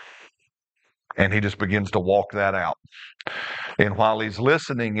 And he just begins to walk that out. And while he's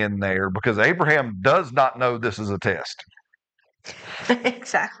listening in there, because Abraham does not know this is a test.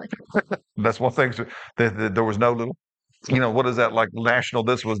 Exactly. That's one thing. There was no little, what is that, like national?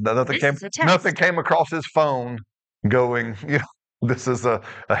 This was nothing came across his phone going, this is a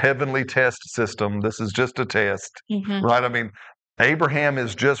heavenly test system. This is just a test, right? I mean, Abraham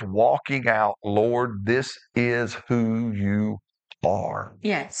is just walking out, Lord, this is who you are.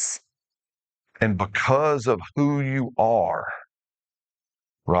 Yes. And because of who you are,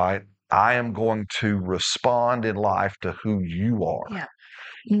 right, I am going to respond in life to who you are. Yeah.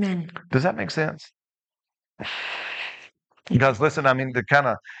 Amen. Does that make sense? You guys, listen, I mean,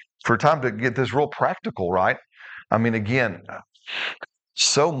 for time to get this real practical, right? I mean, again,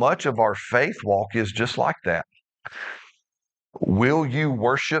 so much of our faith walk is just like that. Will you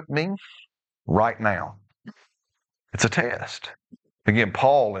worship me right now? It's a test. Again,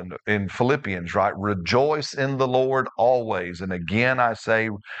 Paul in Philippians, right? Rejoice in the Lord always. And again, I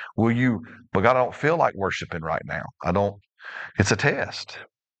say, will you, but God, I don't feel like worshiping right now. It's a test.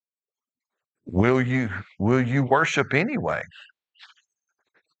 Will you worship anyway?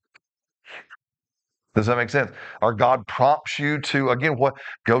 Does that make sense? Or God prompts you to, again,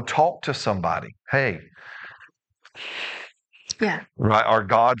 go talk to somebody. Hey, Yeah. Right? Or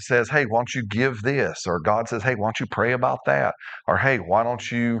God says, hey, why don't you give this? Or God says, hey, why don't you pray about that? Or hey, why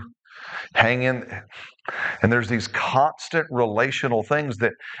don't you hang in? And there's these constant relational things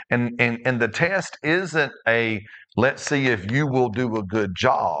that, and the test isn't a, let's see if you will do a good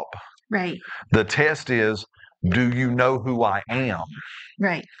job. Right. The test is, do you know who I am?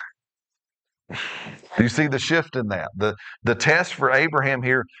 Right. You see the shift in that. The test for Abraham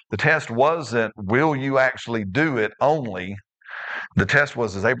here, the test wasn't, will you actually do it only? The test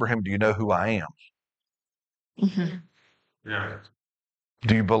was, is Abraham, do you know who I am? Mm-hmm. Yeah.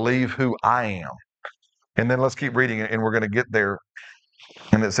 Do you believe who I am? And then let's keep reading it, and we're going to get there.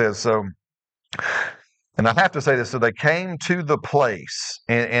 And it says, so, and I have to say this, so they came to the place,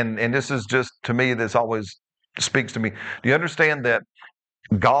 and this is just, to me, this always speaks to me. Do you understand that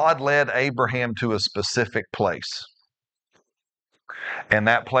God led Abraham to a specific place? And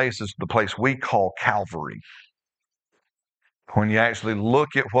that place is the place we call Calvary. When you actually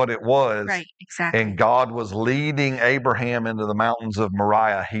look at what it was, Right, exactly. and God was leading Abraham into the mountains of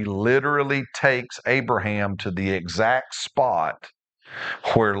Moriah, he literally takes Abraham to the exact spot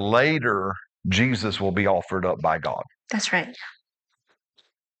where later Jesus will be offered up by God. That's right.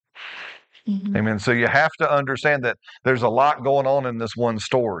 Mm-hmm. Amen. So you have to understand that there's a lot going on in this one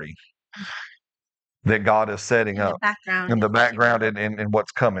story that God is setting up in the background and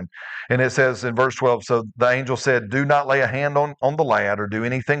what's coming. And it says in verse 12, so the angel said, do not lay a hand on the lad or do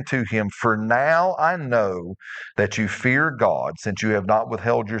anything to him, for now I know that you fear God, since you have not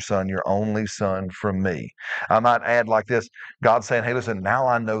withheld your son, your only son, from me. I might add like this, God's saying, hey, listen, now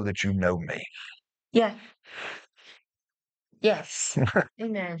I know that you know me. Yeah. Yes.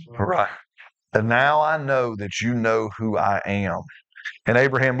 Amen. Right. And now I know that you know who I am. And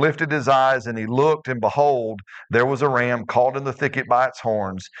Abraham lifted his eyes and he looked, and behold, there was a ram caught in the thicket by its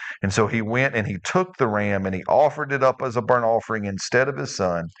horns. And so he went and he took the ram and he offered it up as a burnt offering instead of his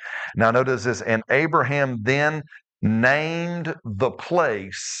son. Now notice this, and Abraham then named the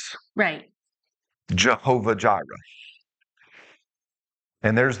place Right. Jehovah Jireh.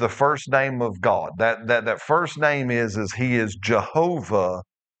 And there's the first name of God. That first name is he is Jehovah,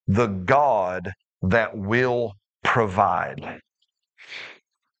 the God that will provide.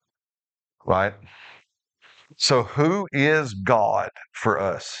 Right? So who is God for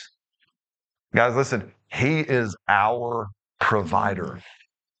us? Guys, listen, he is our provider.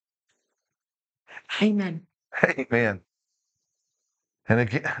 Amen. Amen. And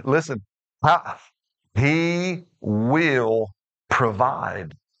again, listen, he will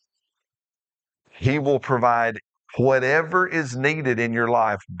provide. He will provide whatever is needed in your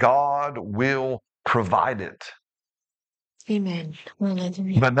life. God will provide it. Amen.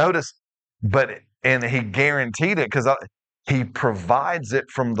 But notice, and he guaranteed it because he provides it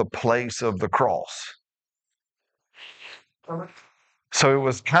from the place of the cross. So it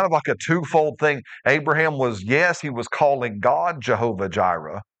was kind of like a twofold thing. Abraham was, yes, he was calling God Jehovah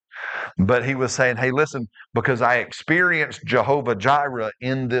Jireh, but he was saying, hey, listen, because I experienced Jehovah Jireh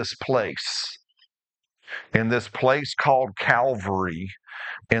in this place called Calvary,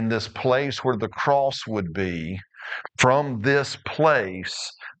 in this place where the cross would be, from this place,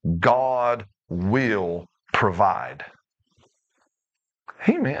 God will provide.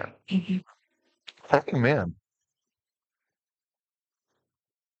 Amen. Amen.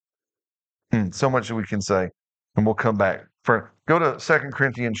 So much that we can say, and we'll come back. Go to 2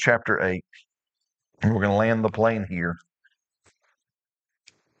 Corinthians chapter 8, and we're going to land the plane here.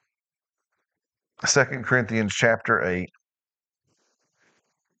 2 Corinthians chapter 8.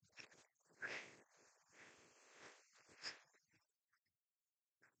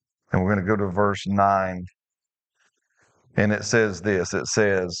 And we're going to go to verse 9. And it says this. It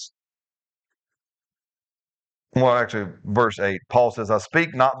says, well, actually, verse 8. Paul says, I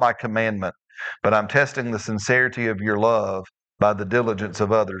speak not by commandment, but I'm testing the sincerity of your love by the diligence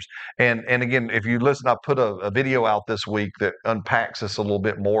of others. And again, if you listen, I put a video out this week that unpacks this a little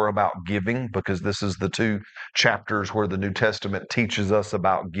bit more about giving, because this is the 2 chapters where the New Testament teaches us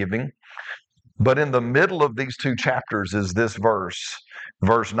about giving. But in the middle of these 2 chapters is this verse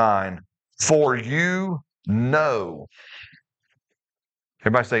 9. For you know.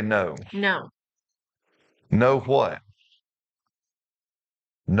 Everybody say no. No. Know what?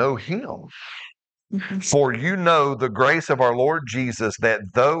 Know him. For you know the grace of our Lord Jesus, that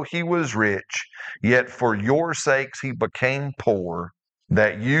though he was rich, yet for your sakes he became poor,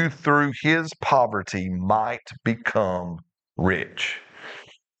 that you through his poverty might become rich.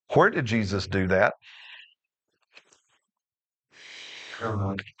 Where did Jesus do that?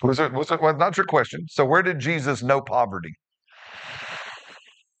 Was it well, not your question. So where did Jesus know poverty?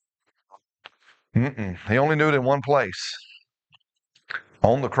 He only knew it in one place.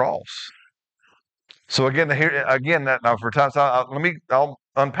 on the cross. So again, now for times, I'll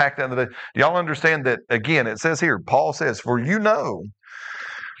unpack that today. Y'all understand that again? It says here, Paul says, "For you know,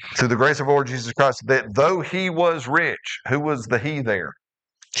 through the grace of our Lord Jesus Christ, that though he was rich," who was the he there?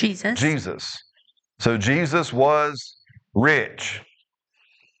 Jesus. Jesus. So Jesus was rich.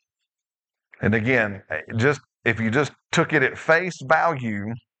 And again, just if you just took it at face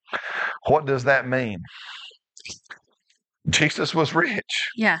value, what does that mean? Jesus was rich.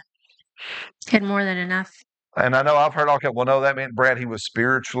 Yeah. Had more than enough. And I know I've heard all kinds. Well, no, that meant Brad, he was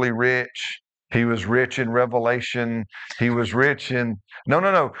spiritually rich. He was rich in revelation. He was rich in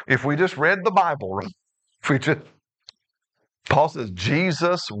no. If we just read the Bible, right? If we just Paul says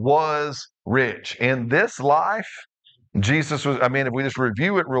Jesus was rich. In this life, Jesus was, I mean, if we just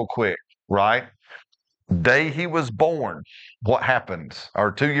review it real quick, right? Day he was born, what happens?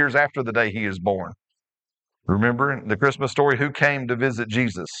 Or 2 years after the day he is born. Remember the Christmas story? Who came to visit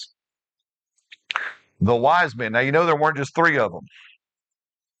Jesus? The wise men. Now, you know there weren't just 3 of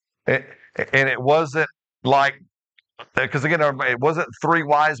them. And it wasn't like, because again, it wasn't 3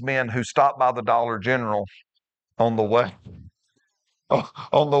 wise men who stopped by the Dollar General on the way.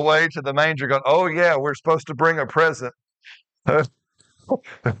 On the way to the manger going, oh yeah, we're supposed to bring a present.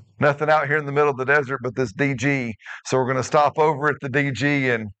 Nothing out here in the middle of the desert but this DG. So we're going to stop over at the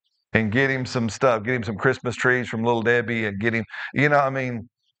DG and get him some stuff, get him some Christmas trees from Little Debbie and get him,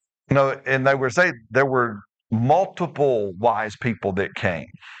 and they were saying there were multiple wise people that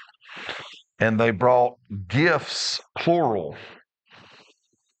came and they brought gifts, plural.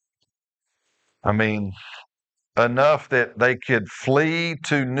 I mean, enough that they could flee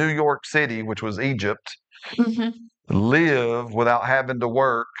to New York City, which was Egypt, live without having to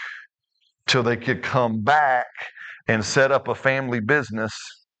work till they could come back and set up a family business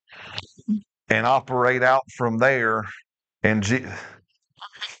and operate out from there. And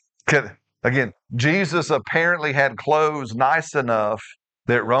again, Jesus apparently had clothes nice enough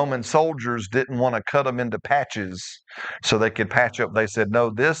that Roman soldiers didn't want to cut them into patches so they could patch up. They said,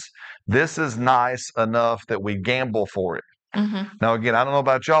 no, this is nice enough that we gamble for it. Now, again, I don't know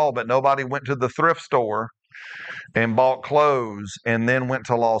about y'all, but nobody went to the thrift store and bought clothes and then went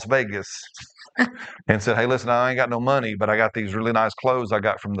to Las Vegas and said, hey, listen, I ain't got no money, but I got these really nice clothes I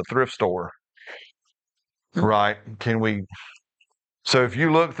got from the thrift store. Right? So if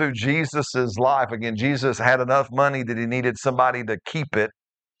you look through Jesus's life, again, Jesus had enough money that he needed somebody to keep it,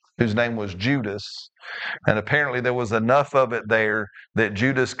 whose name was Judas. And apparently there was enough of it there that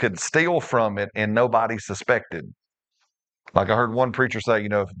Judas could steal from it and nobody suspected. Like I heard one preacher say,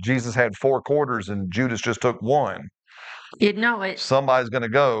 if Jesus had 4 quarters and Judas just took 1, you'd know it. Somebody's going to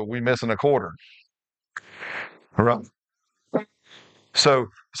go, we missing a quarter. Right? So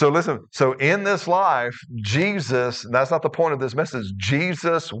listen, so in this life, Jesus, that's not the point of this message,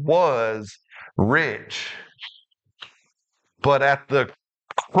 Jesus was rich. But at the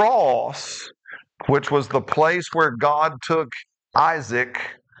cross, which was the place where God took Isaac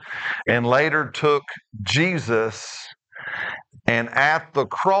and later took Jesus, and at the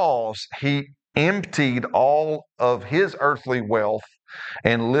cross, he emptied all of his earthly wealth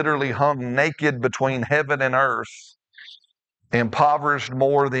and literally hung naked between heaven and earth, impoverished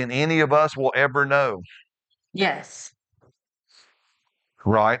more than any of us will ever know. Yes.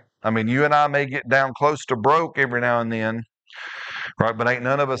 Right? I mean, you and I may get down close to broke every now and then, right? But ain't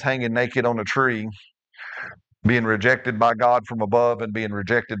none of us hanging naked on a tree, being rejected by God from above and being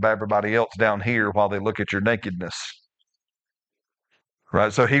rejected by everybody else down here while they look at your nakedness.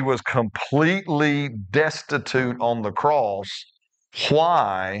 Right? So he was completely destitute on the cross.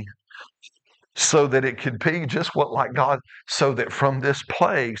 Why? So that it could be just what, like God, so that from this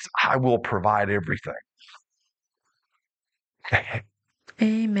place I will provide everything.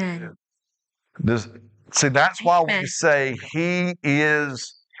 Amen. That's why we say he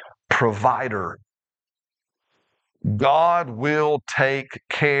is provider. God will take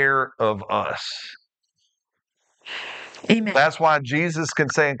care of us. Amen. That's why Jesus can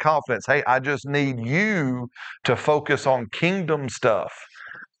say in confidence, hey, I just need you to focus on kingdom stuff.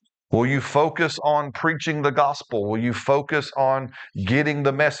 Will you focus on preaching the gospel? Will you focus on getting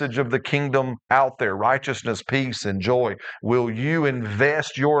the message of the kingdom out there? Righteousness, peace, and joy. Will you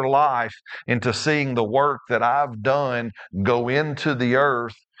invest your life into seeing the work that I've done go into the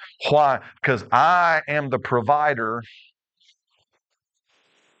earth? Why? Because I am the provider.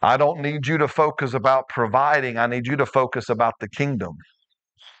 I don't need you to focus about providing. I need you to focus about the kingdom.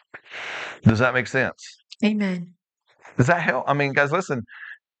 Does that make sense? Amen. Does that help? I mean, guys, listen.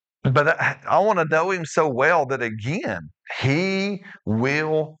 But I want to know him so well that, again, he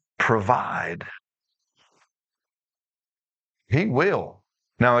will provide. He will.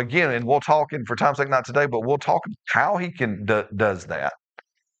 Now, again, and we'll talk, and for time's sake, not today, but we'll talk how he does that.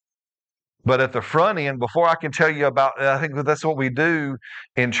 But at the front end, before I can tell you about, I think that's what we do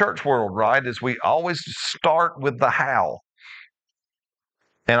in church world, right? Is we always start with the how.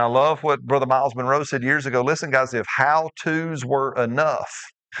 And I love what Brother Miles Monroe said years ago. Listen, guys, if how-tos were enough,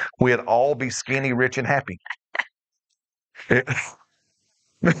 we'd all be skinny, rich, and happy.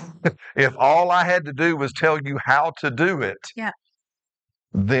 If all I had to do was tell you how to do it,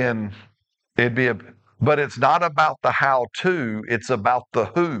 then it'd be but it's not about the how-to, it's about the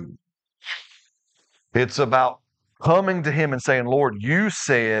who. It's about coming to him and saying, Lord, you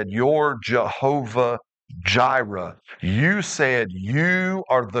said you're Jehovah Jireh. You said you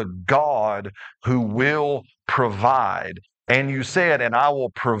are the God who will provide. And you said, and I will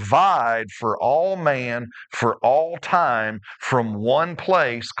provide for all man, for all time, from one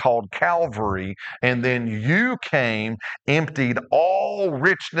place called Calvary. And then you came, emptied all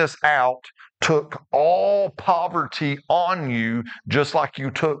richness out, took all poverty on you, just like you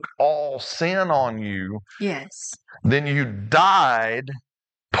took all sin on you. Yes. Then you died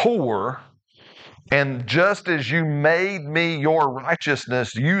poor. And just as you made me your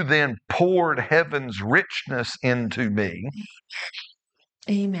righteousness, you then poured heaven's richness into me.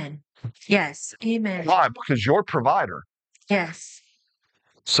 Amen. Yes. Amen. Why? Because you're provider. Yes.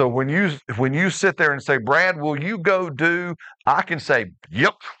 So when you sit there and say, Brad, will you go do? I can say,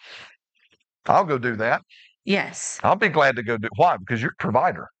 yep, I'll go do that. Yes. I'll be glad to go do. Why? Because you're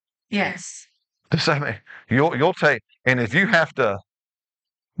provider. Yes. So, I mean, you'll take, and if you have to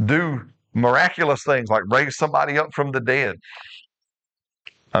do miraculous things like raise somebody up from the dead.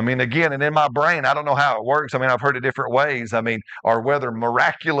 I mean, again, and in my brain, I don't know how it works. I mean, I've heard it different ways. I mean, or whether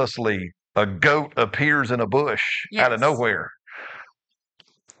miraculously a goat appears in a bush out of nowhere,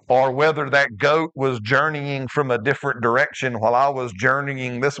 or whether that goat was journeying from a different direction while I was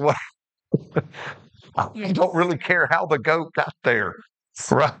journeying this way. I don't really care how the goat got there,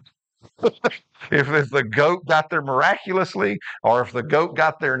 right? If the goat got there miraculously or if the goat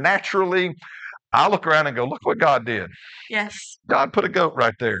got there naturally, I look around and go, look what God did. Yes. God put a goat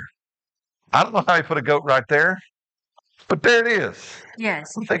right there. I don't know how he put a goat right there, but there it is.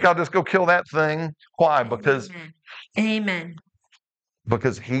 Yes. I think I'll just go kill that thing. Why? Because Amen.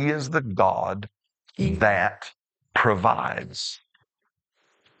 Because he is the God that provides.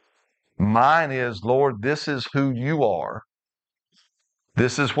 Mine is, Lord, this is who you are.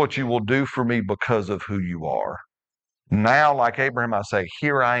 This is what you will do for me because of who you are. Now, like Abraham, I say,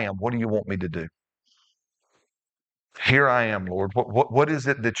 here I am. What do you want me to do? Here I am, Lord. What is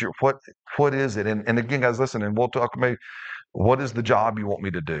it that you're, what is it? And again, guys, listen, and we'll talk maybe, what is the job you want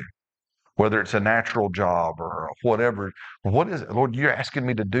me to do? Whether it's a natural job or whatever. What is it? Lord, you're asking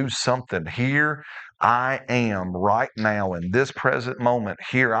me to do something. Here I am right now in this present moment.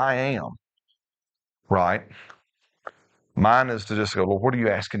 Here I am. Right? Mine is to just go, Lord, what are you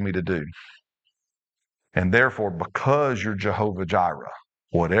asking me to do? And therefore, because you're Jehovah Jireh,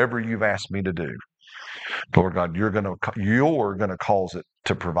 whatever you've asked me to do, Lord God, you're going to cause it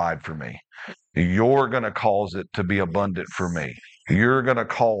to provide for me. You're going to cause it to be abundant for me. You're going to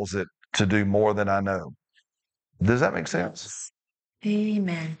cause it to do more than I know. Does that make sense?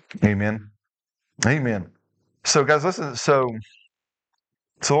 Amen. Amen. Amen. So, guys, listen. So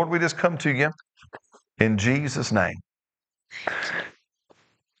Lord, we just come to you in Jesus' name.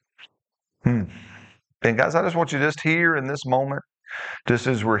 And guys, I just want you to just here in this moment, just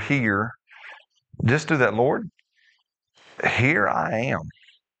as we're here, just do that, Lord. Here I am.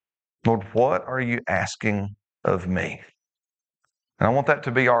 Lord, what are you asking of me? And I want that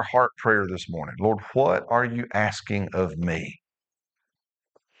to be our heart prayer this morning. Lord, what are you asking of me?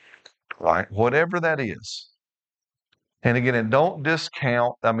 Right? Whatever that is. And again, and don't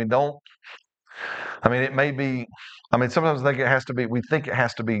discount. It may be, sometimes we think it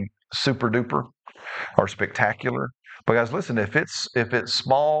has to be super duper or spectacular. But guys, listen, if it's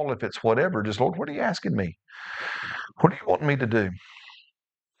small, if it's whatever, just Lord, what are you asking me? What do you want me to do?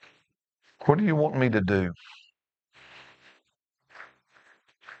 What do you want me to do?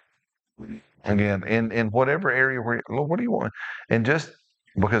 Again, in whatever area where, Lord, what do you want? And just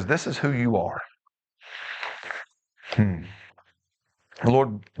because this is who you are.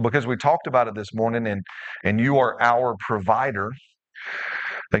 Lord, because we talked about it this morning and you are our provider.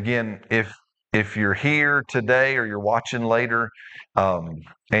 Again, if you're here today or you're watching later, and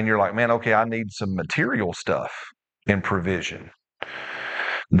you're like, man, okay, I need some material stuff in provision,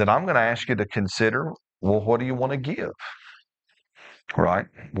 then I'm going to ask you to consider, well, what do you want to give? Right?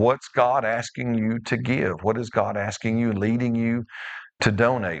 What's God asking you to give? What is God asking you, leading you to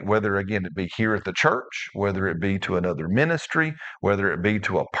donate, whether, again, it be here at the church, whether it be to another ministry, whether it be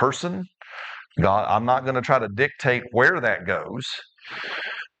to a person. God, I'm not going to try to dictate where that goes,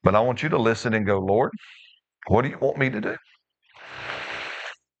 but I want you to listen and go, Lord, what do you want me to do?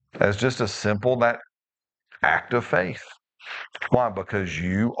 As just a simple that act of faith. Why? Because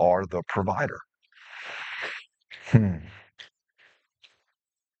you are the provider. And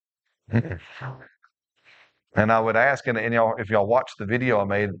I would ask, and y'all, if y'all watch the video I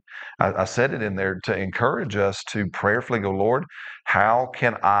made, I said it in there to encourage us to prayerfully go, Lord, how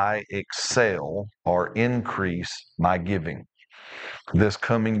can I excel or increase my giving this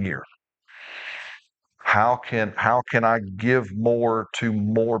coming year? How can I give more to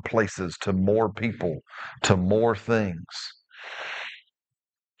more places, to more people, to more things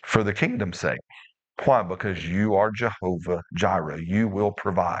for the kingdom's sake? Why? Because you are Jehovah Jireh. You will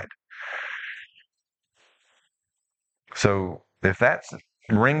provide. So if that's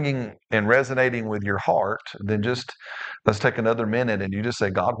ringing and resonating with your heart, then just let's take another minute and you just say,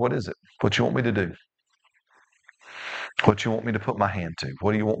 God, what is it? What you want me to do? What you want me to put my hand to?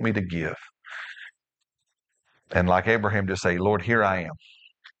 What do you want me to give? And like Abraham, just say, Lord, here I am.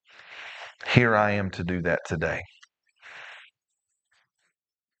 Here I am to do that today.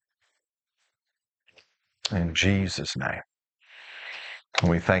 In Jesus' name. And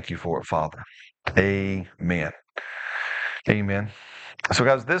we thank you for it, Father. Amen. Amen. So,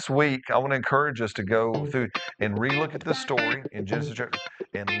 guys, this week I want to encourage us to go through and relook at this story in Genesis chapter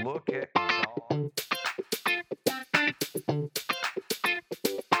and look at